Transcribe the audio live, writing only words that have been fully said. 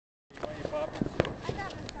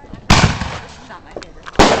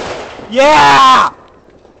Yeah!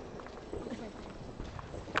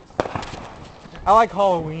 I like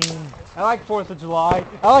Halloween. I like 4th of July.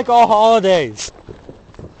 I like all holidays.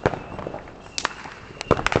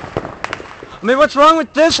 I mean, what's wrong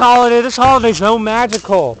with this holiday? This holiday's so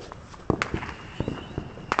magical.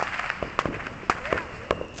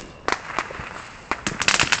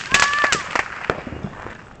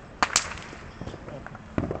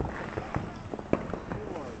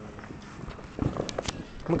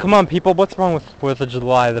 Come on, people, what's wrong with 4th of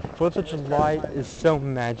July? The 4th of July is so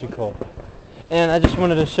magical. And I just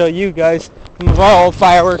wanted to show you guys some of our old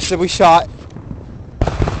fireworks that we shot.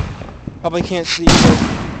 Probably can't see, but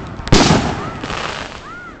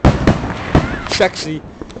sexy,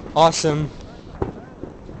 awesome.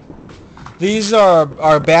 These are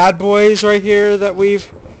our bad boys right here that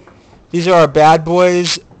these are our bad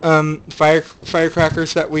boys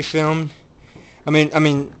firecrackers that we filmed. I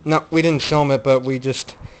mean, no, we didn't film it, but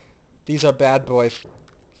these are bad boy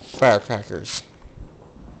firecrackers.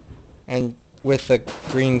 And with a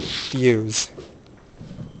green fuse.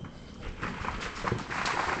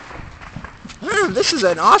 This is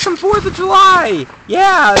an awesome 4th of July!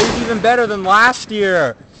 Yeah, this is even better than last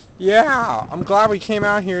year. Yeah, I'm glad we came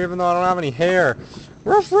out here even though I don't have any hair.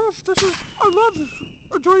 Ruff, ruff, I love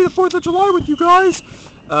enjoying the 4th of July with you guys.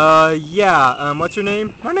 Yeah, what's your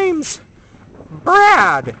name? My name's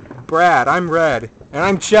Brad. Brad, I'm Red. And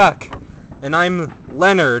I'm Chuck. And I'm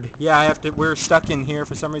Leonard. Yeah, we're stuck in here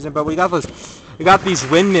for some reason, but we got these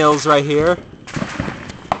windmills right here.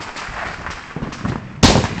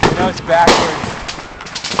 I know it's backwards.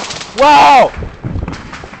 Whoa!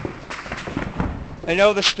 I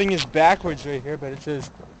know this thing is backwards right here, but it says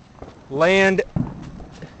land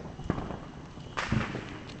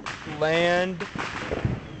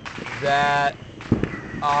that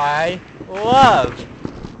I love.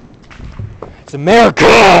 It's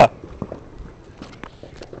America!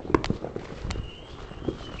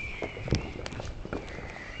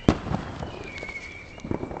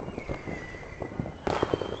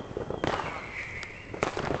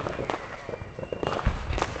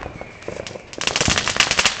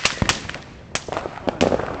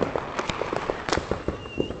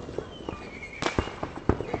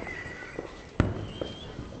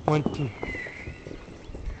 One, two.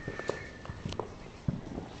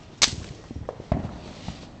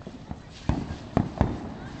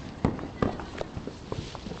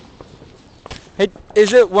 Hey,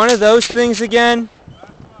 is it one of those things again?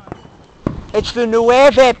 It's the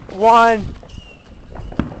Nueve one.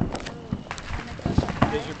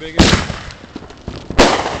 Is your biggest?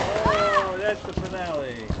 Oh, that's the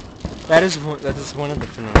finale. That is one of the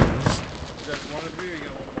finales. Is that one of you or you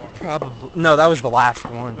got one more? Probably. No, that was the last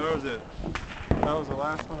one. That was it. That was the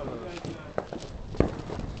last one of those.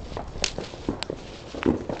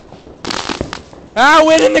 Ah,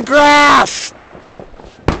 win in the grass!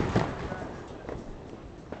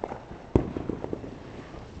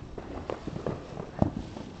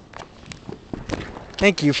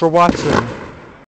 Thank you for watching.